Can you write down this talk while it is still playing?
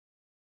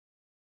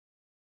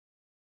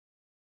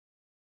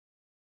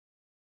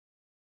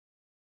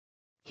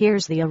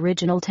Here's the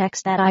original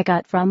text that I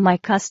got from my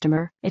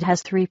customer. It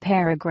has 3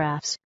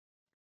 paragraphs.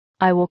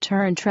 I will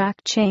turn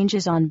track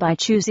changes on by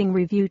choosing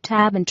Review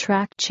tab and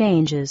Track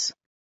Changes.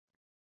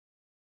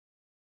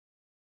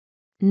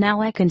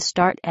 Now I can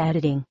start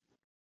editing.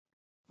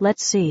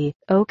 Let's see.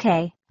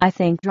 Okay, I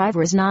think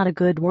driver is not a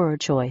good word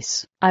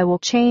choice. I will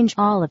change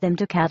all of them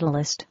to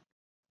catalyst.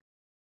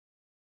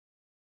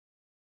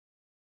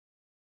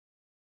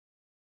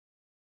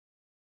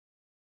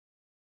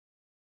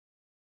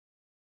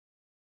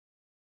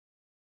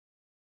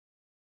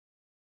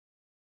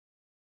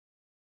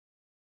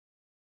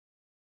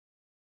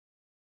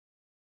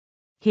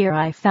 Here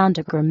I found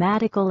a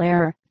grammatical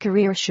error.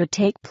 Career should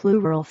take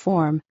plural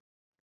form.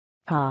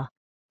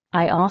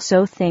 I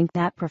also think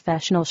that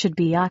professional should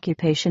be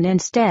occupation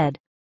instead.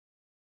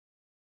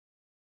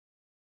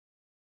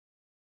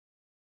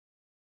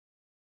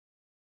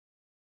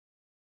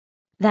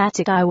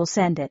 That's it. I will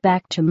send it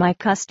back to my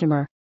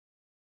customer.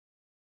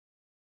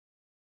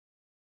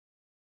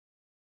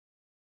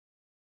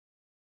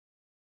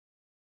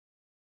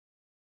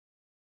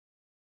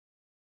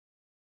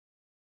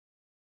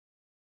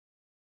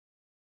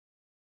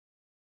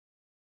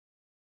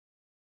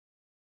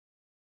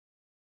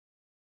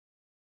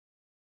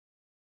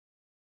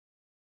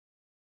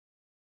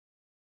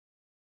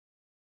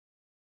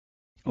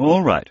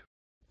 All right.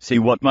 See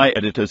what my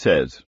editor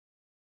says.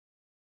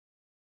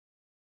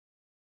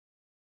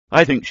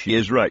 I think she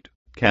is right.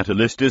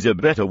 Catalyst is a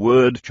better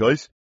word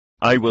choice.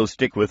 I will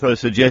stick with her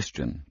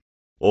suggestion.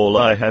 All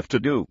I have to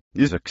do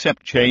is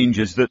accept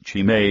changes that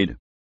she made.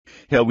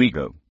 Here we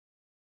go.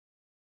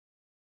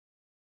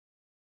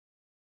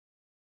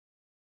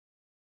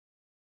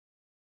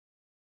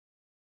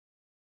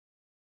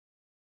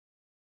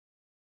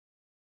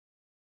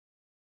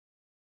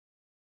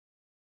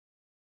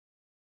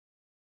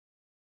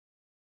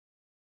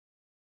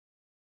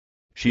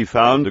 She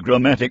found a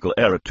grammatical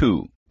error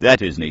too.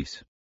 That is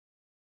nice.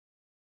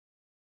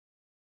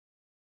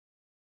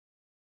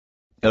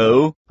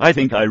 Oh, I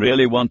think I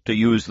really want to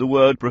use the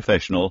word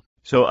professional,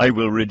 so I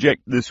will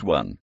reject this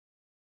one.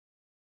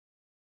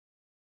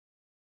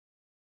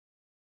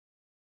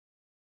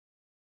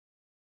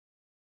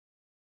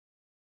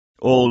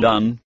 All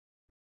done.